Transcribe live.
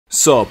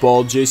Sup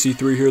all,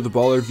 JC3 here, the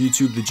baller of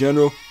YouTube, the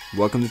general.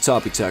 Welcome to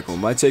Topic Tackle.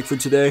 My take for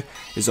today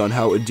is on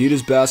how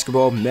Adidas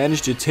basketball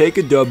managed to take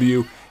a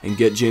W and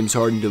get James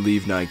Harden to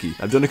leave Nike.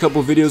 I've done a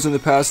couple videos in the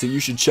past that you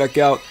should check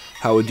out,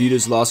 how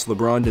Adidas lost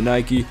LeBron to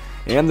Nike,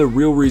 and the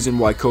real reason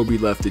why Kobe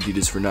left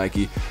Adidas for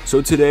Nike.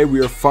 So today we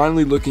are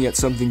finally looking at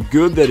something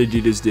good that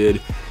Adidas did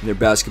in their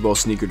basketball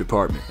sneaker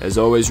department. As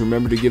always,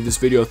 remember to give this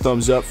video a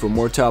thumbs up for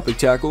more Topic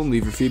Tackle and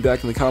leave your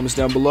feedback in the comments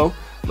down below.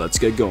 Let's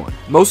get going.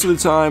 Most of the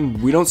time,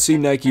 we don't see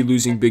Nike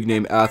losing big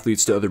name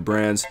athletes to other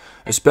brands,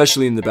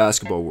 especially in the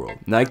basketball world.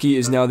 Nike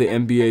is now the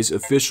NBA's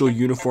official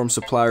uniform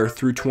supplier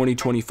through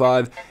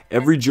 2025.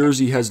 Every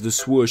jersey has the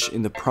swoosh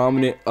in the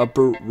prominent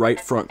upper right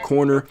front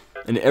corner,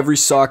 and every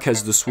sock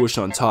has the swoosh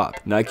on top.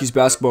 Nike's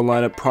basketball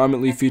lineup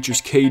prominently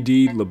features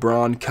KD,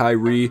 LeBron,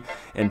 Kyrie,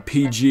 and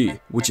PG,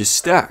 which is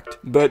stacked.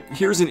 But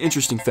here's an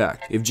interesting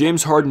fact. If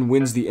James Harden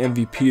wins the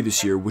MVP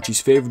this year, which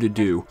he's favored to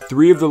do,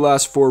 3 of the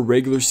last 4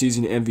 regular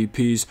season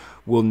MVPs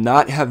will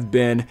not have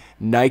been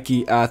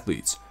Nike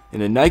athletes.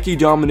 In a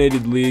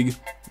Nike-dominated league,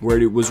 where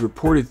it was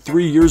reported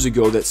 3 years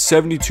ago that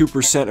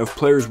 72% of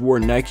players wore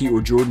Nike or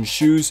Jordan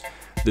shoes,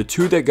 the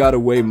 2 that got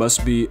away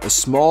must be a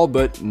small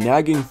but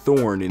nagging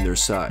thorn in their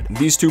side.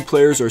 These 2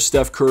 players are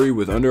Steph Curry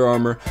with Under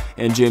Armour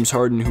and James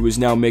Harden, who is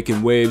now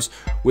making waves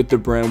with the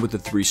brand with the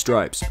 3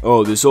 stripes.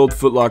 Oh, this old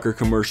Foot Locker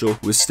commercial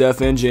with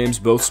Steph and James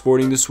both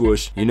sporting the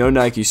swoosh. You know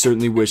Nike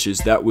certainly wishes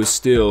that was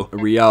still a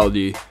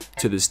reality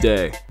to this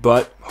day.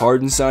 But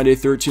Harden signed a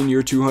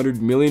 13-year, $200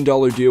 million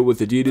deal with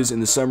Adidas in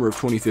the summer of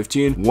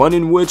 2015, one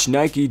in which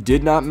Nike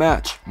did not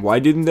match. Why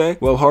didn't they?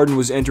 Well, Harden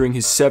was entering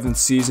his 7th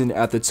season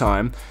at the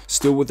time,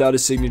 still without a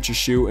signature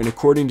shoe, and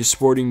according to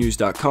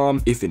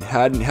sportingnews.com, if it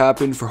hadn't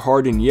happened for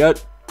Harden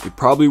yet, it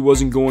probably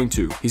wasn't going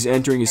to. He's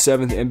entering his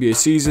 7th NBA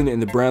season,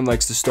 and the brand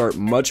likes to start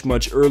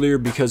much earlier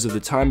because of the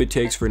time it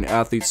takes for an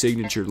athlete's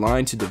signature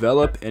line to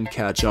develop and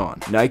catch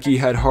on. Nike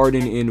had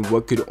Harden in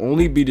what could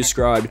only be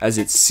described as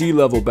its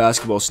C-level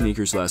basketball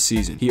sneakers last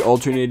season. He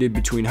alternated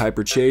between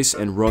Hyper Chase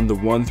and Run the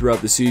One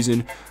throughout the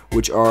season,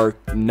 which are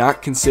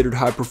not considered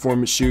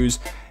high-performance shoes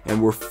and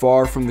were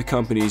far from the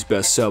company's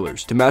best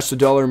sellers. To match the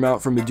dollar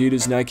amount from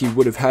Adidas, Nike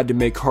would have had to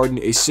make Harden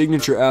a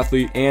signature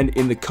athlete, and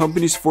in the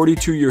company's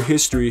 42-year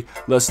history,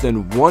 less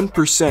than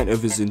 1%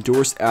 of his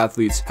endorsed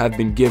athletes have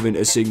been given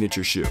a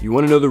signature shoe. You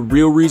want to know the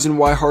real reason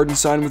why Harden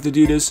signed with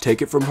Adidas?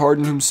 Take it from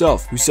Harden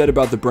himself, who said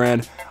about the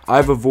brand, "I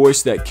have a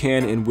voice that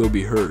can and will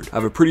be heard. I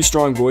have a pretty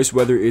strong voice,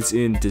 whether it's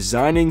in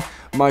designing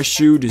my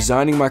shoe,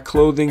 designing my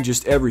clothing,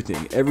 just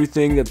everything.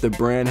 Everything that the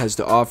brand has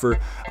to offer,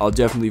 I'll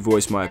definitely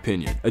voice my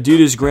opinion."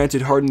 Adidas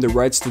granted Harden the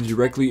rights to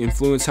directly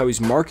influence how he's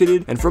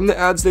marketed, and from the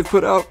ads they've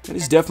put out, it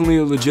is definitely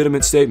a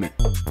legitimate statement.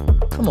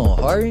 Come on,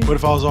 Harden. What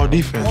if I was all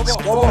defense,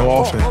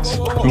 no offense?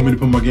 You want me to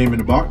put my game in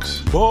the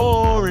box?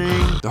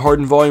 Boring. The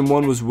Harden Volume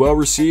 1 was well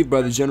received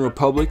by the general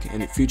public,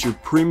 and it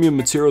featured premium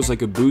materials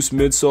like a Boost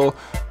midsole,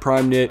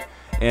 prime knit,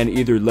 and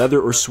either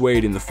leather or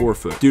suede in the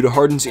forefoot. Due to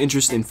Harden's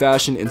interest in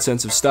fashion and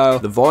sense of style,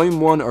 the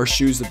Volume 1 are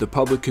shoes that the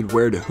public could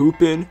wear to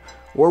hoop in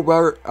or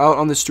wear out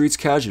on the streets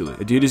casually.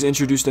 Adidas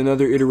introduced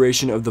another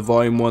iteration of the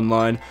Volume 1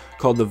 line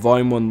called the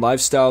Volume 1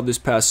 Lifestyle this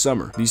past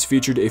summer. These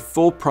featured a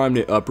full prime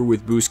knit upper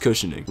with Boost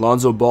cushioning.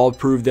 Lonzo Ball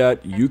proved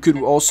that you could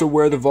also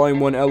wear the Volume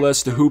 1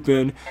 LS to hoop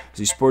in, as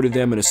he sported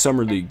them in a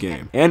Summer League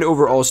game. And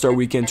over All-Star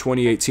Weekend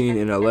 2018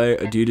 in LA,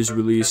 Adidas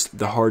released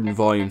the Harden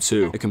Volume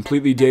 2, a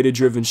completely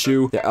data-driven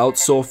shoe. The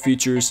outsole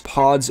features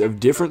pods of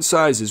different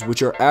sizes,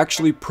 which are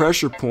actually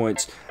pressure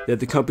points that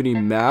the company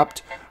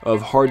mapped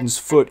of Harden's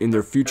foot in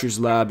their Futures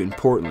lab in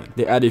Portland.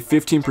 They added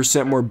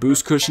 15% more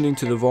Boost cushioning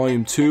to the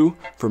Volume 2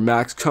 for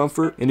max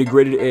comfort,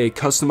 integrated a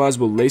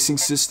customizable lacing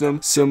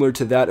system similar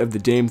to that of the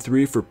Dame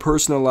 3 for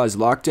personalized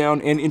lockdown,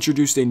 and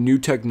introduced a new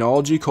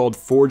technology called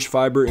Forge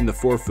Fiber in the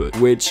forefoot,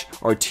 which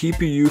are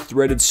TPU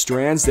threaded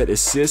strands that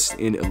assist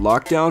in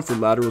lockdown for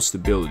lateral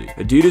stability.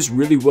 Adidas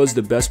really was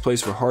the best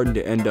place for Harden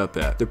to end up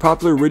at. Their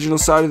popular original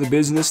side of the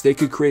business, they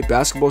could create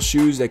basketball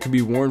shoes that could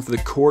be worn for the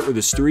court or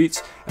the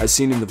streets, as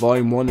seen in the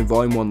Volume 1 and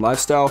Volume 1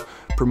 Lifestyle,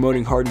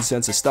 promoting Harden's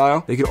sense of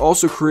style. They could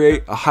also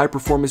create a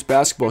high-performance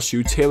basketball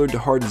shoe tailored to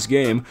Harden's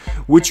game,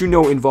 which you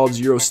know involves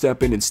Euro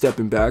stepping and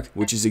stepping back,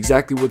 which is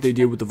exactly what they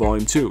did with the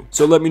Volume 2.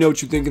 So let me know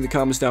what you think in the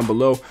comments down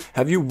below.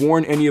 Have you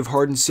worn any of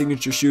Harden's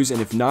signature shoes,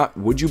 and if not,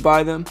 would you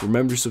buy them?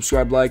 Remember to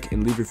subscribe, like,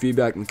 and leave your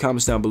feedback in the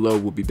comments down below.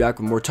 We'll be back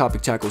with more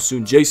Topic Tackle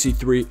soon.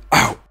 JC3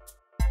 out.